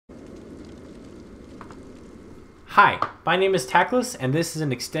Hi, my name is Taclys, and this is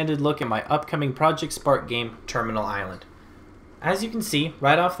an extended look at my upcoming Project Spark game, Terminal Island. As you can see,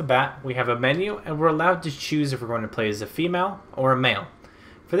 right off the bat, we have a menu, and we're allowed to choose if we're going to play as a female or a male.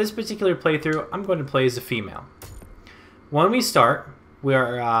 For this particular playthrough, I'm going to play as a female. When we start, we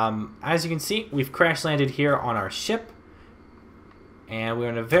are, as you can see, we've crash landed here on our ship, and we're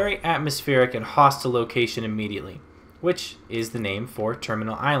in a very atmospheric and hostile location immediately, which is the name for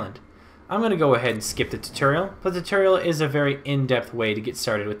Terminal Island. I'm going to go ahead and skip the tutorial, but the tutorial is a very in-depth way to get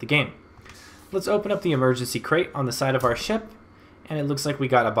started with the game. Let's open up the emergency crate on the side of our ship, and it looks like we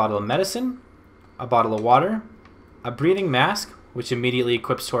got a bottle of medicine, a bottle of water, a breathing mask, which immediately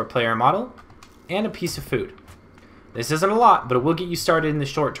equips to our player model, and a piece of food. This isn't a lot, but it will get you started in the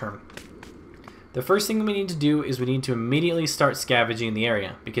short term. The first thing we need to do is we need to immediately start scavenging the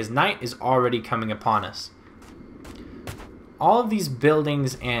area, because night is already coming upon us. All of these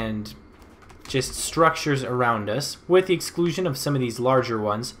buildings and just structures around us, with the exclusion of some of these larger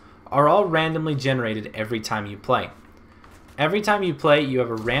ones, are all randomly generated every time you play. Every time you play, you have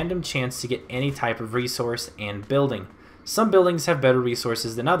a random chance to get any type of resource and building. Some buildings have better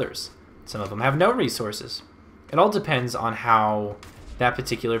resources than others. Some of them have no resources. It all depends on how that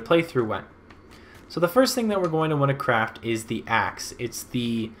particular playthrough went. So the first thing that we're going to want to craft is the axe. It's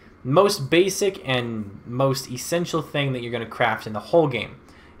the most basic and most essential thing that you're going to craft in the whole game.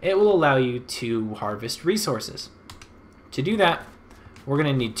 It will allow you to harvest resources. To do that, we're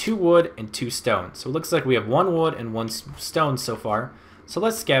going to need 2 wood and 2 stone. So it looks like we have 1 wood and 1 stone so far. So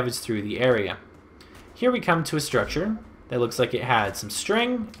let's scavenge through the area. Here we come to a structure that looks like it had some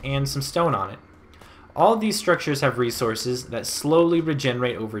string and some stone on it. All of these structures have resources that slowly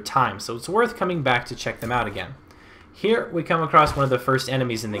regenerate over time, so it's worth coming back to check them out again. Here we come across one of the first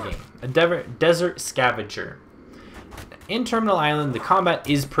enemies in the game, a desert scavenger. In Terminal Island, the combat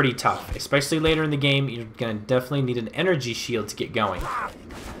is pretty tough, especially later in the game. You're going to definitely need an energy shield to get going.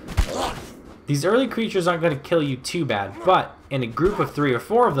 These early creatures aren't going to kill you too bad, but in a group of 3 or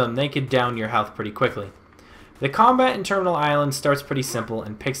 4 of them, they could down your health pretty quickly. The combat in Terminal Island starts pretty simple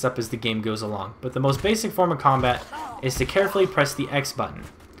and picks up as the game goes along, but the most basic form of combat is to carefully press the X button.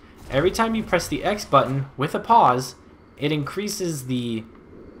 Every time you press the X button with a pause, it increases the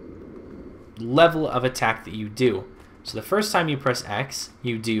level of attack that you do. So the first time you press X,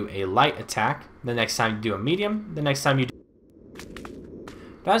 you do a light attack. The next time you do a medium. The next time you do...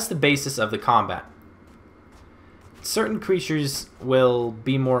 That's the basis of the combat. Certain creatures will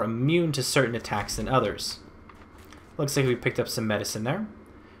be more immune to certain attacks than others. Looks like we picked up some medicine there.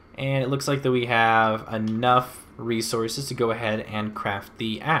 And it looks like that we have enough resources to go ahead and craft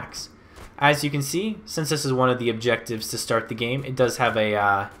the axe. As you can see, since this is one of the objectives to start the game, it does have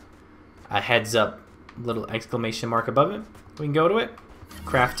a heads up little exclamation mark above it. We can go to it,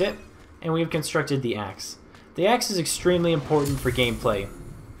 craft it, and we've constructed the axe. The axe is extremely important for gameplay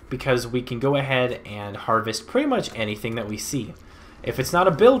because we can go ahead and harvest pretty much anything that we see. If it's not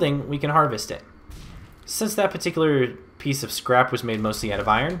a building, we can harvest it. Since that particular piece of scrap was made mostly out of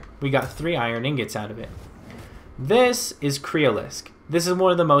iron, we got 3 iron ingots out of it. This is Creolisk. This is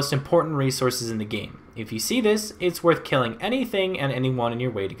one of the most important resources in the game. If you see this, it's worth killing anything and anyone in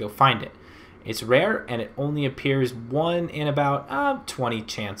your way to go find it. It's rare, and it only appears 1 in about 20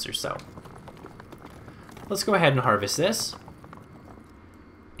 chance or so. Let's go ahead and harvest this.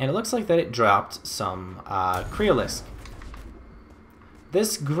 And it looks like that it dropped some Creolisk.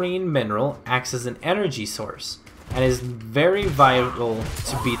 This green mineral acts as an energy source and is very vital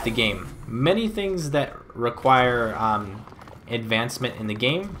to beat the game. Many things that require advancement in the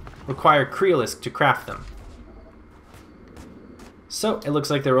game require Creolisk to craft them. So it looks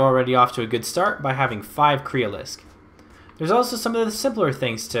like they're already off to a good start by having 5 Creolisk. There's also some of the simpler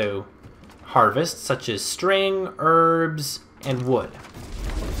things to harvest, such as string, herbs, and wood.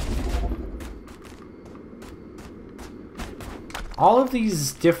 All of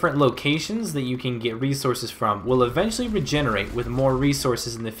these different locations that you can get resources from will eventually regenerate with more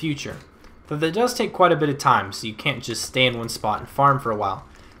resources in the future. Though that does take quite a bit of time, so you can't just stay in one spot and farm for a while.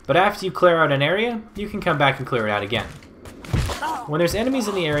 But after you clear out an area, you can come back and clear it out again. When there's enemies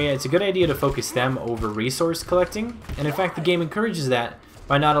in the area, it's a good idea to focus them over resource collecting, and in fact the game encourages that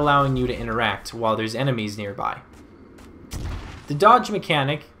by not allowing you to interact while there's enemies nearby. The dodge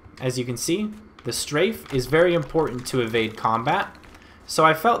mechanic, as you can see, the strafe, is very important to evade combat, so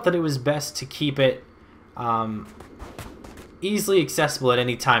I felt that it was best to keep it easily accessible at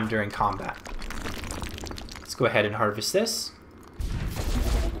any time during combat. Let's go ahead and harvest this.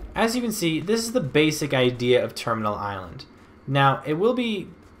 As you can see, this is the basic idea of Terminal Island. Now, it will be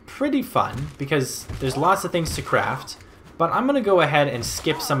pretty fun because there's lots of things to craft, But I'm going to go ahead and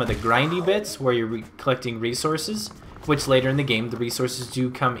skip some of the grindy bits where you're collecting resources, which later in the game the resources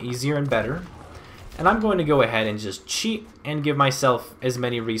do come easier and better. And I'm going to go ahead and just cheat and give myself as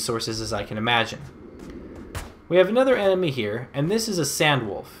many resources as I can imagine. We have another enemy here, and this is a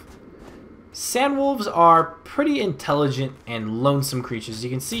sandwolf. Sandwolves are pretty intelligent and lonesome creatures. You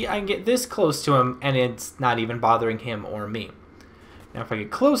can see I can get this close to him and it's not even bothering him or me. Now if I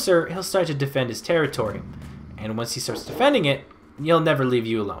get closer, he'll start to defend his territory. And once he starts defending it, he'll never leave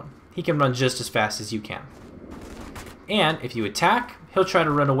you alone. He can run just as fast as you can. And if you attack, he'll try to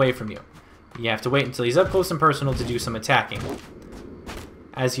run away from you. You have to wait until he's up close and personal to do some attacking.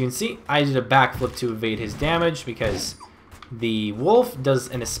 As you can see, I did a backflip to evade his damage because the wolf does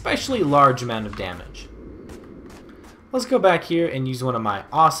an especially large amount of damage. Let's go back here and use one of my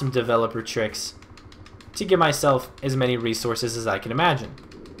awesome developer tricks to give myself as many resources as I can imagine.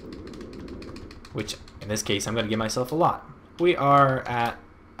 Which, in this case, I'm going to give myself a lot. We are at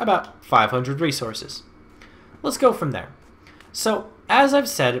about 500 resources. Let's go from there. So, as I've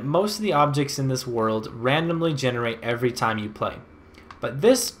said, most of the objects in this world randomly generate every time you play. But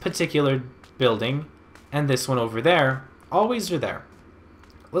this particular building and this one over there always are there.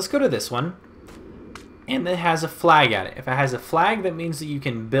 Let's go to this one, and it has a flag at it. If it has a flag, that means that you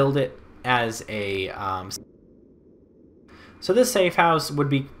can build it as a so this safe house would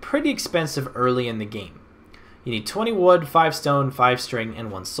be pretty expensive early in the game. You need 20 wood, 5 stone, 5 string,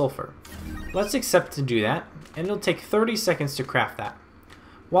 and 1 sulfur. Let's accept to do that, and it'll take 30 seconds to craft that.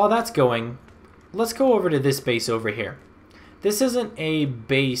 While that's going, let's go over to this base over here. This isn't a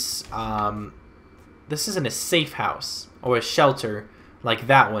base, this isn't a safe house or a shelter like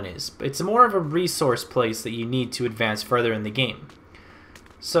that one is. It's more of a resource place that you need to advance further in the game.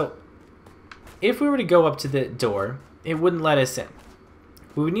 So, if we were to go up to the door, it wouldn't let us in.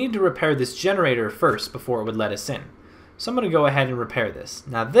 We would need to repair this generator first before it would let us in. So I'm going to go ahead and repair this.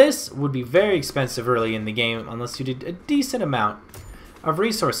 Now this would be very expensive early in the game unless you did a decent amount of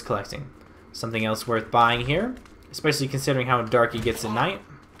resource collecting. Something else worth buying here, especially considering how dark it gets at night.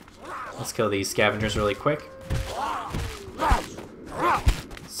 Let's kill these scavengers really quick.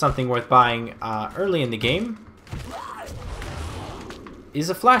 Something worth buying early in the game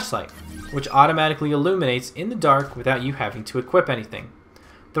is a flashlight, which automatically illuminates in the dark without you having to equip anything.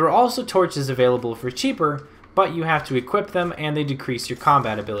 There are also torches available for cheaper, but you have to equip them and they decrease your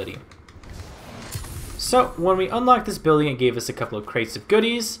combat ability. So when we unlocked this building, it gave us a couple of crates of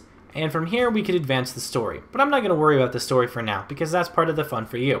goodies, and from here we could advance the story. But I'm not going to worry about the story for now because that's part of the fun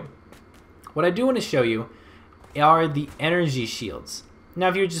for you. What I do want to show you are the energy shields. Now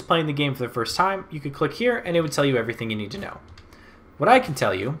if you're just playing the game for the first time, you could click here and it would tell you everything you need to know. What I can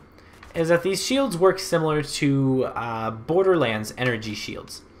tell you is that these shields work similar to Borderlands energy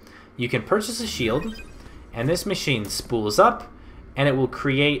shields. You can purchase a shield, and this machine spools up, and it will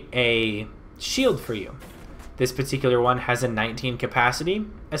create a shield for you. This particular one has a 19 capacity,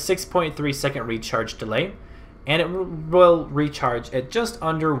 a 6.3 second recharge delay, and it will recharge at just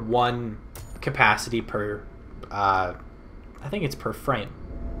under 1 capacity per, I think it's per frame.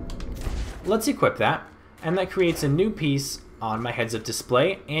 Let's equip that, and that creates a new piece on my heads-up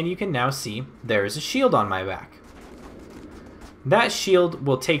display, and you can now see there is a shield on my back. That shield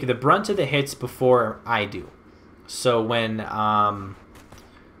will take the brunt of the hits before I do. So when I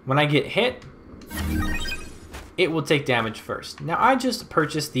get hit, it will take damage first. Now I just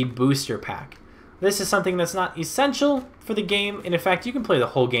purchased the booster pack. This is something that's not essential for the game, and in fact you can play the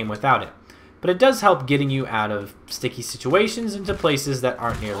whole game without it. But it does help getting you out of sticky situations into places that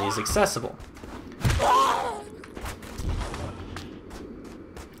aren't nearly as accessible.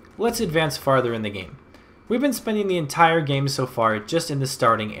 Let's advance farther in the game. We've been spending the entire game so far just in the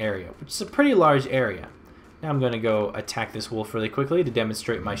starting area, which is a pretty large area. Now I'm going to go attack this wolf really quickly to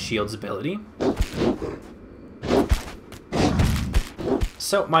demonstrate my shield's ability.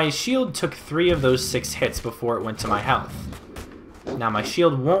 So my shield took 3 of those 6 hits before it went to my health. Now my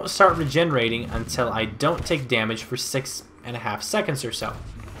shield won't start regenerating until I don't take damage for 6.5 seconds or so.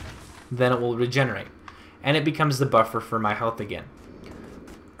 Then it will regenerate, and it becomes the buffer for my health again.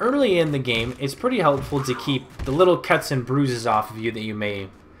 Early in the game, it's pretty helpful to keep the little cuts and bruises off of you that you may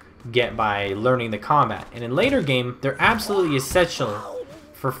get by learning the combat. And in later game, they're absolutely essential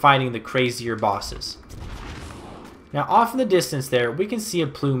for fighting the crazier bosses. Now off in the distance there, we can see a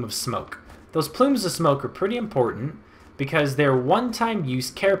plume of smoke. Those plumes of smoke are pretty important because they're one-time use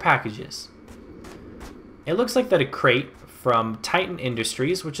care packages. It looks like that a crate from Titan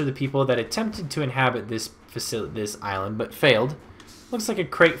Industries, which are the people that attempted to inhabit this island but failed. Looks like a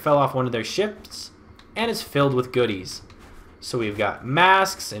crate fell off one of their ships, and it's filled with goodies. So we've got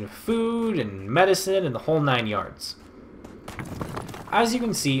masks and food and medicine and the whole 9 yards. as you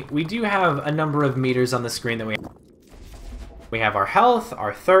can see, we do have a number of meters on the screen that we have our health,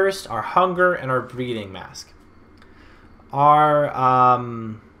 our thirst, our hunger, and our breathing mask.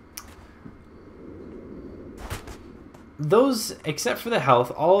 Those, except for the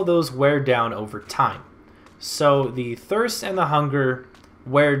health, all of those wear down over time. So the thirst and the hunger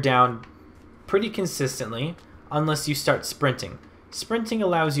wear down pretty consistently unless you start sprinting. Sprinting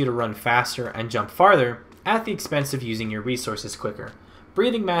allows you to run faster and jump farther at the expense of using your resources quicker.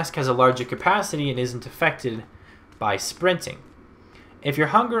 Breathing mask has a larger capacity and isn't affected by sprinting. If your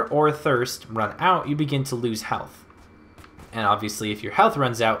hunger or thirst run out, you begin to lose health. And obviously if your health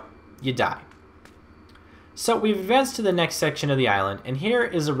runs out, you die. So we've advanced to the next section of the island, and here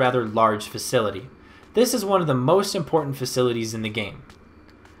is a rather large facility. This is one of the most important facilities in the game.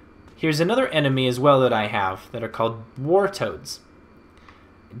 Here's another enemy as well that I have that are called war toads.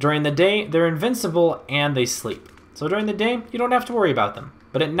 During the day, they're invincible and they sleep. So during the day, you don't have to worry about them.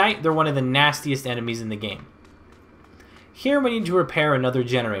 But at night, they're one of the nastiest enemies in the game. Here we need to repair another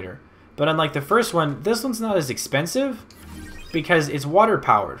generator. But unlike the first one, this one's not as expensive because it's water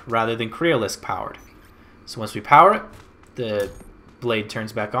powered rather than Creolisk powered. So once we power it, the blade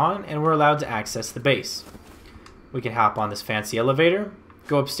turns back on and we're allowed to access the base. We can hop on this fancy elevator,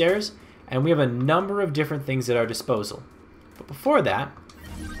 go upstairs, and we have a number of different things at our disposal. But before that,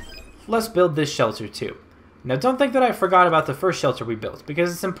 let's build this shelter too. Now don't think that I forgot about the first shelter we built,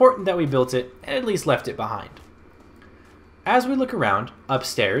 because it's important that we built it and at least left it behind. As we look around,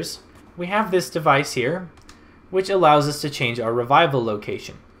 upstairs, we have this device here, which allows us to change our revival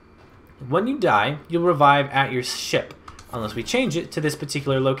location. When you die, you'll revive at your ship, unless we change it to this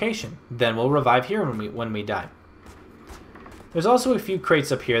particular location. Then we'll revive here when we die. There's also a few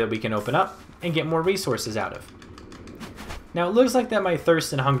crates up here that we can open up and get more resources out of. Now it looks like that my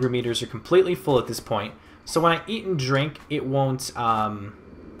thirst and hunger meters are completely full at this point, so when I eat and drink, it won't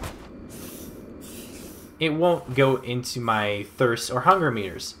go into my thirst or hunger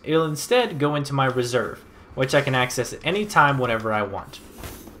meters. It'll instead go into my reserve, which I can access at any time whenever I want.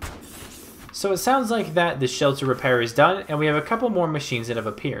 So it sounds like that the shelter repair is done, and we have a couple more machines that have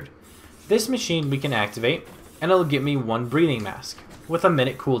appeared. This machine we can activate, and it'll give me 1 breathing mask with a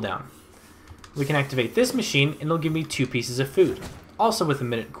minute cooldown. We can activate this machine, and it'll give me 2 pieces of food, also with a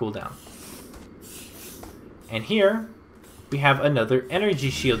minute cooldown. And here we have another energy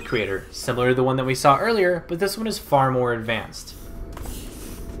shield creator, similar to the one that we saw earlier, but this one is far more advanced.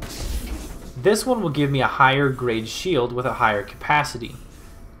 This one will give me a higher grade shield with a higher capacity.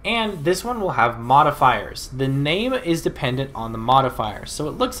 And this one will have modifiers. The name is dependent on the modifier, so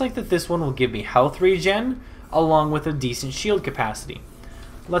it looks like that this one will give me health regen along with a decent shield capacity.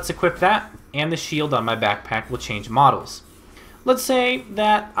 Let's equip that, and the shield on my backpack will change models. Let's say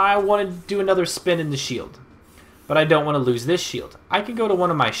that I want to do another spin in the shield, but I don't want to lose this shield. I can go to one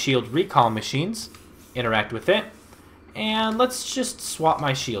of my shield recall machines, interact with it, and let's just swap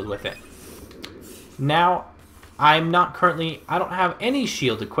my shield with it. Now, I don't have any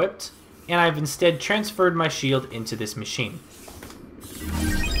shield equipped, and I've instead transferred my shield into this machine.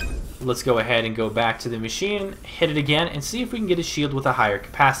 Let's go ahead and go back to the machine, hit it again, and see if we can get a shield with a higher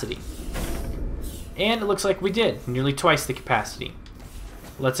capacity. And it looks like we did, nearly twice the capacity.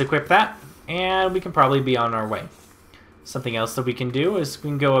 Let's equip that, and we can probably be on our way. Something else that we can do is we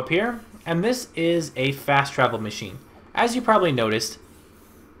can go up here, and this is a fast travel machine. As you probably noticed,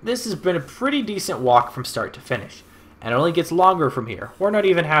 this has been a pretty decent walk from start to finish, and it only gets longer from here. We're not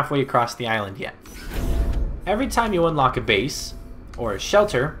even halfway across the island yet. Every time you unlock a base, or a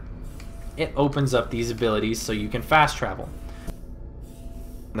shelter, it opens up these abilities so you can fast travel.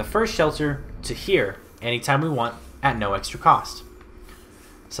 From the first shelter to here, anytime we want, at no extra cost.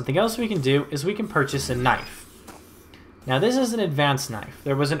 Something else we can do is we can purchase a knife. Now this is an advanced knife.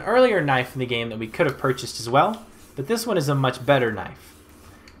 There was an earlier knife in the game that we could have purchased as well, but this one is a much better knife.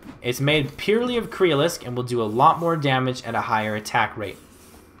 It's made purely of Creolisk and will do a lot more damage at a higher attack rate.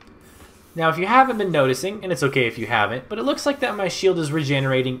 Now if you haven't been noticing, and it's okay if you haven't, but it looks like that my shield is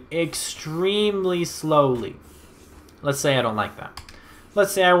regenerating extremely slowly. Let's say I don't like that.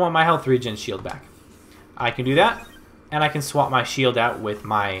 Let's say I want my health regen shield back. I can do that, and I can swap my shield out with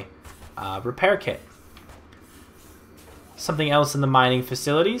my repair kit. Something else in the mining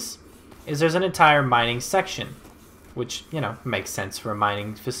facilities is there's an entire mining section, which, you know, makes sense for a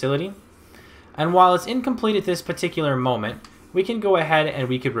mining facility. And while it's incomplete at this particular moment, we can go ahead and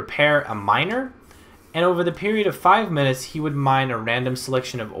we could repair a miner, and over the period of 5 minutes, he would mine a random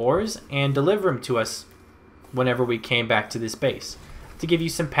selection of ores and deliver them to us whenever we came back to this base, to give you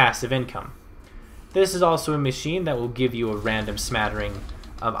some passive income. This is also a machine that will give you a random smattering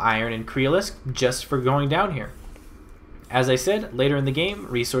of iron and Creolisk just for going down here. As I said, later in the game,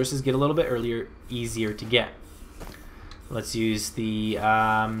 resources get a little bit easier to get. Let's use the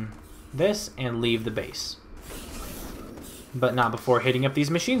this and leave the base. But not before hitting up these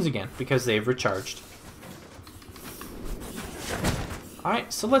machines again, because they've recharged.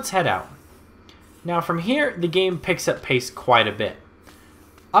 Alright, so let's head out. Now from here, the game picks up pace quite a bit.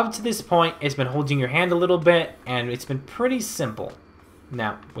 Up to this point, it's been holding your hand a little bit, and it's been pretty simple.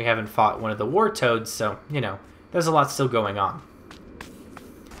 Now, we haven't fought one of the war toads, so, you know, there's a lot still going on.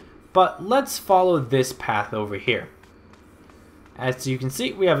 But let's follow this path over here. As you can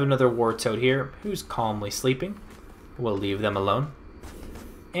see, we have another war toad here who's calmly sleeping. We'll leave them alone.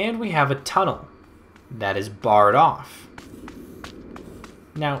 And we have a tunnel that is barred off.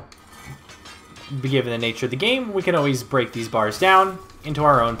 Now, given the nature of the game, we can always break these bars down into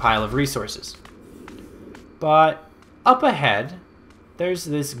our own pile of resources. But up ahead, there's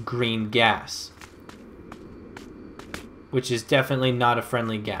this green gas, which is definitely not a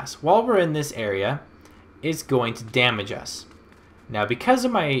friendly gas. While we're in this area, it's going to damage us. Now, because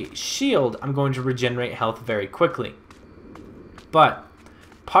of my shield, I'm going to regenerate health very quickly. But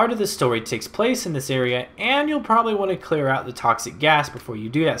part of the story takes place in this area, and you'll probably want to clear out the toxic gas before you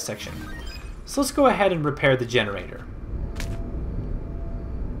do that section. So let's go ahead and repair the generator.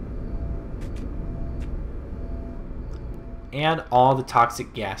 And all the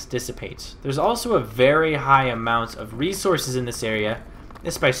toxic gas dissipates. There's also a very high amount of resources in this area,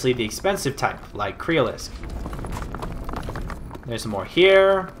 especially the expensive type, like Taclys. There's more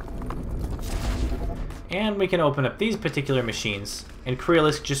here. And we can open up these particular machines, and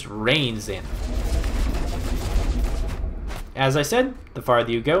Taclys just rains in. As I said, the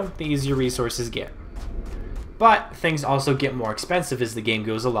farther you go, the easier resources get. But things also get more expensive as the game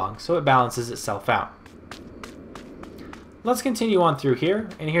goes along, so it balances itself out. Let's continue on through here,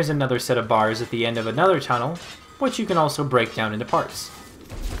 and here's another set of bars at the end of another tunnel, which you can also break down into parts.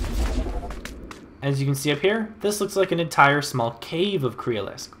 As you can see up here, this looks like an entire small cave of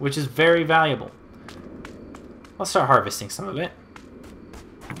Taclys, which is very valuable. I'll start harvesting some of it.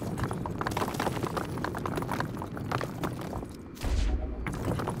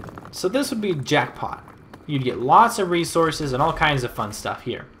 So this would be jackpot. You'd get lots of resources and all kinds of fun stuff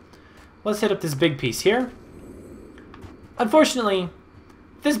here. Let's hit up this big piece here. Unfortunately,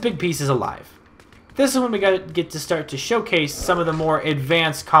 this big piece is alive. This is when we get to start to showcase some of the more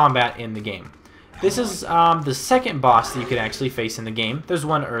advanced combat in the game. This is the second boss that you could actually face in the game. There's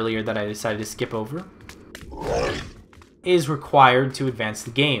one earlier that I decided to skip over. Is required to advance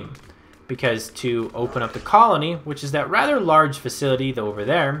the game, because to open up the colony, which is that rather large facility over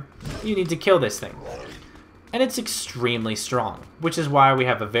there, you need to kill this thing. And it's extremely strong, which is why we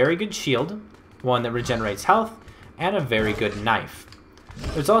have a very good shield, one that regenerates health, and a very good knife.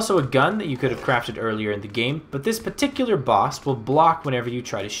 There's also a gun that you could have crafted earlier in the game, but this particular boss will block whenever you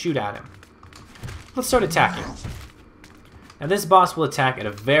try to shoot at him. Let's start attacking. Now this boss will attack at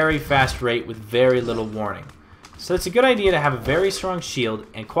a very fast rate with very little warning. So it's a good idea to have a very strong shield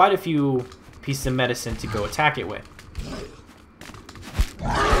and quite a few pieces of medicine to go attack it with.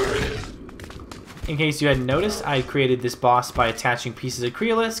 In case you hadn't noticed, I created this boss by attaching pieces of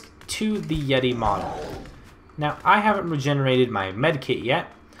Taclys to the Yeti model. Now, I haven't regenerated my medkit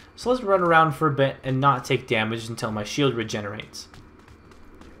yet, so let's run around for a bit and not take damage until my shield regenerates.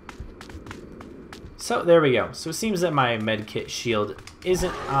 So there we go. So it seems that my medkit shield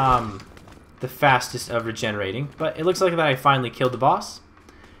isn't the fastest of regenerating, but it looks like that I finally killed the boss.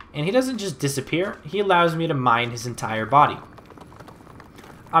 And he doesn't just disappear, he allows me to mine his entire body.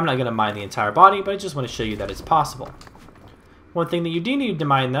 I'm not going to mine the entire body, but I just want to show you that it's possible. One thing that you do need to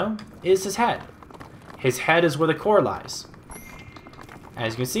mine, though, is his head. His head is where the core lies.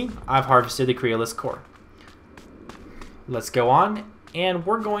 As you can see, I've harvested the Taclys core. Let's go on, and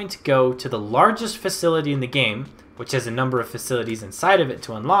we're going to go to the largest facility in the game, which has a number of facilities inside of it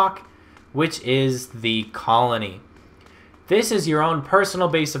to unlock, which is the colony. This is your own personal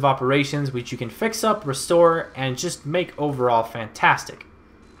base of operations, which you can fix up, restore, and just make overall fantastic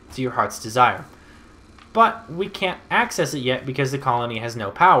to your heart's desire. But we can't access it yet because the colony has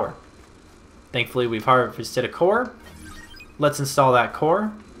no power. Thankfully, we've harvested a core. Let's install that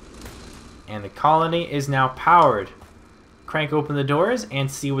core. And the colony is now powered. Crank open the doors and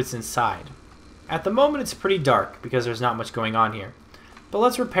see what's inside. At the moment, it's pretty dark because there's not much going on here. But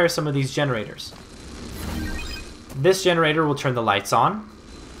let's repair some of these generators. This generator will turn the lights on.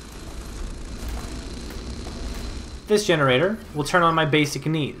 This generator will turn on my basic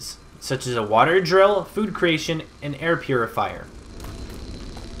needs, such as a water drill, food creation, and air purifier.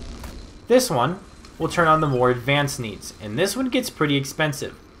 This one will turn on the more advanced needs, and this one gets pretty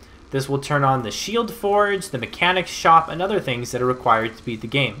expensive. This will turn on the shield forge, the mechanics shop, and other things that are required to beat the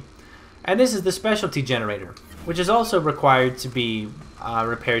game. And this is the specialty generator, which is also required to be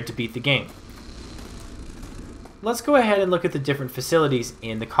repaired to beat the game. Let's go ahead and look at the different facilities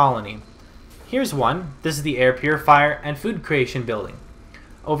in the colony. Here's one. This is the air purifier and food creation building.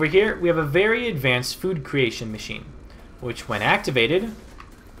 Over here, we have a very advanced food creation machine, which when activated,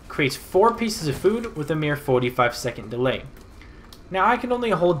 creates 4 pieces of food with a mere 45-second delay. Now I can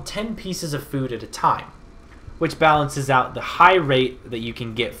only hold 10 pieces of food at a time, which balances out the high rate that you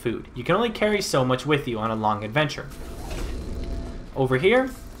can get food. You can only carry so much with you on a long adventure. Over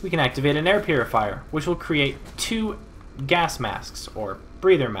here, we can activate an air purifier, which will create 2 gas masks, or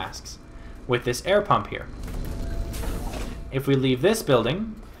breather masks, with this air pump here. If we leave this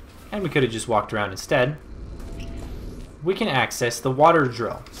building, and we could have just walked around instead, we can access the water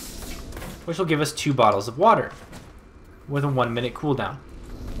drill, which will give us 2 bottles of water, with a 1-minute cooldown.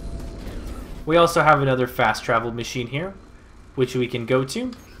 We also have another fast travel machine here, which we can go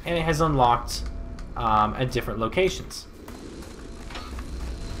to, and it has unlocked at different locations.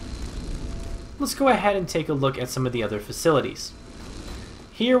 Let's go ahead and take a look at some of the other facilities.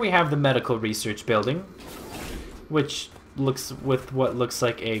 Here we have the medical research building, which looks with what looks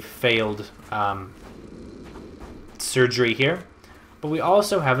like a failed surgery here, but we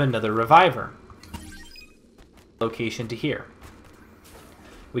also have another reviver location to here.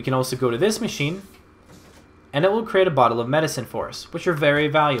 We can also go to this machine, and it will create a bottle of medicine for us, which are very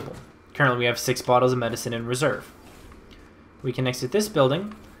valuable. Currently we have 6 bottles of medicine in reserve. We can exit this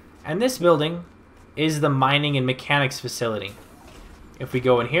building, and this building is the mining and mechanics facility. If we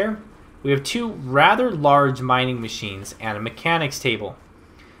go in here, we have 2 rather large mining machines and a mechanics table.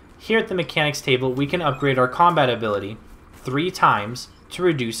 Here at the mechanics table, we can upgrade our combat ability 3 times to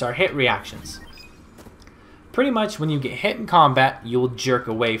reduce our hit reactions. Pretty much when you get hit in combat, you'll jerk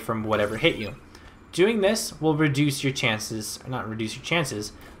away from whatever hit you. Doing this will reduce your chances, not reduce your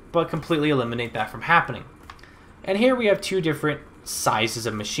chances, but completely eliminate that from happening. And here we have 2 different sizes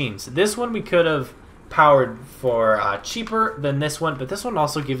of machines. This one we could have powered for cheaper than this one, but this one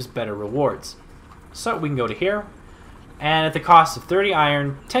also gives better rewards. So we can go to here, and at the cost of 30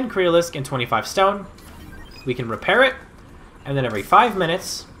 iron, 10 creolisk, and 25 stone, we can repair it, and then every 5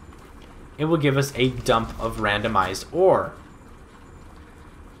 minutes, it will give us a dump of randomized ore.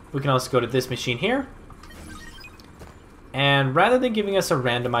 We can also go to this machine here, and rather than giving us a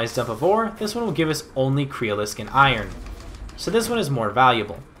randomized dump of ore, this one will give us only creolisk and iron. So this one is more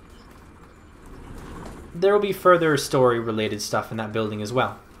valuable. There will be further story-related stuff in that building as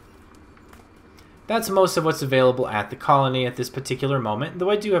well. That's most of what's available at the colony at this particular moment, though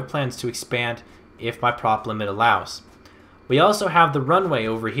I do have plans to expand if my prop limit allows. We also have the runway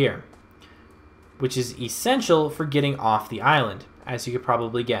over here, which is essential for getting off the island, as you could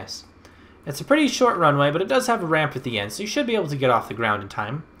probably guess. It's a pretty short runway, but it does have a ramp at the end, so you should be able to get off the ground in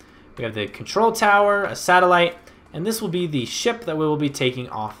time. We have the control tower, a satellite, and this will be the ship that we will be taking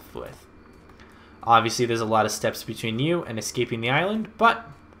off with. Obviously, there's a lot of steps between you and escaping the island, but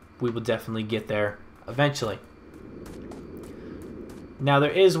we will definitely get there eventually. Now,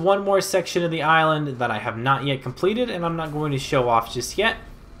 there is one more section of the island that I have not yet completed, and I'm not going to show off just yet,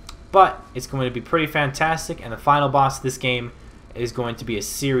 but it's going to be pretty fantastic, and the final boss of this game is going to be a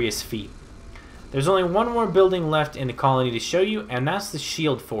serious feat. There's only one more building left in the colony to show you, and that's the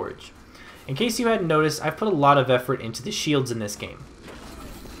shield forge. In case you hadn't noticed, I've put a lot of effort into the shields in this game.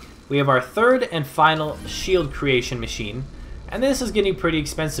 We have our 3rd and final shield creation machine, and this is getting pretty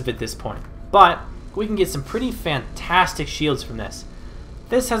expensive at this point, but we can get some pretty fantastic shields from this.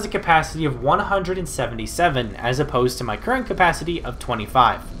 This has a capacity of 177 as opposed to my current capacity of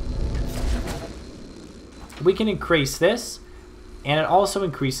 25. We can increase this, and it also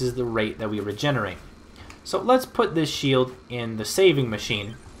increases the rate that we regenerate. So let's put this shield in the saving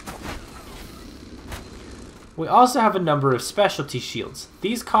machine. We also have a number of specialty shields.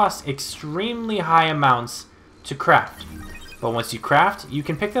 These cost extremely high amounts to craft, but once you craft, you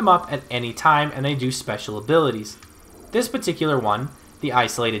can pick them up at any time and they do special abilities. This particular one, the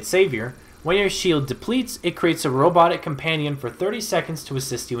Isolated Savior, when your shield depletes, it creates a robotic companion for 30 seconds to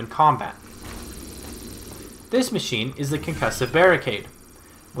assist you in combat. This machine is the Concussive Barricade.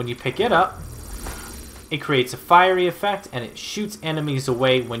 When you pick it up, it creates a fiery effect and it shoots enemies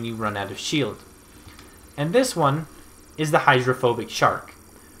away when you run out of shield. And this one is the Hydrophobic Shark,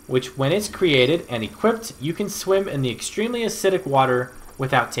 which when it's created and equipped, you can swim in the extremely acidic water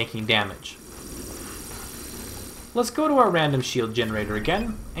without taking damage. Let's go to our random shield generator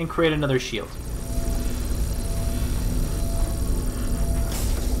again and create another shield.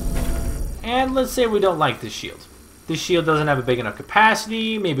 And let's say we don't like this shield. the shield doesn't have a big enough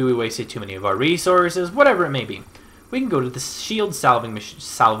capacity, maybe we wasted too many of our resources, whatever it may be, we can go to the shield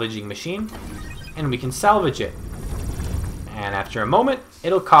salvaging machine, and we can salvage it. And after a moment,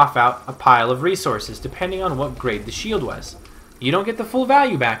 it'll cough out a pile of resources, depending on what grade the shield was. You don't get the full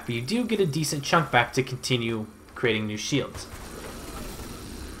value back, but you do get a decent chunk back to continue creating new shields.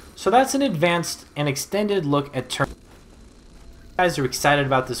 So that's an advanced and extended look at Terminal. You guys are excited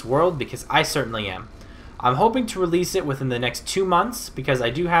about this world, because I certainly am. I'm hoping to release it within the next 2 months, because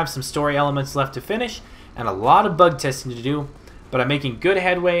I do have some story elements left to finish, and a lot of bug testing to do, but I'm making good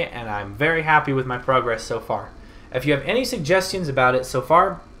headway, and I'm very happy with my progress so far. If you have any suggestions about it so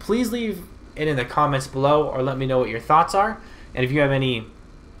far, please leave it in the comments below, or let me know what your thoughts are. And if you have any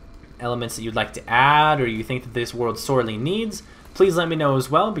elements that you'd like to add, or you think that this world sorely needs, please let me know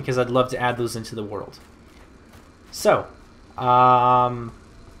as well, because I'd love to add those into the world. So,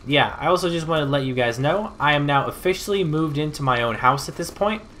 yeah, I also just wanted to let you guys know, I am now officially moved into my own house at this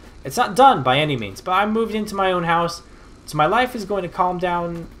point. It's not done by any means, but I moved into my own house, so my life is going to calm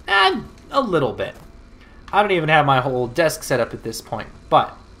down a little bit. I don't even have my whole desk set up at this point,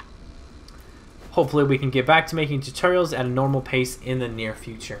 but hopefully we can get back to making tutorials at a normal pace in the near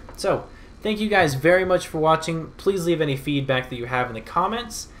future. So, thank you guys very much for watching. Please leave any feedback that you have in the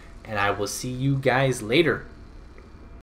comments, and I will see you guys later.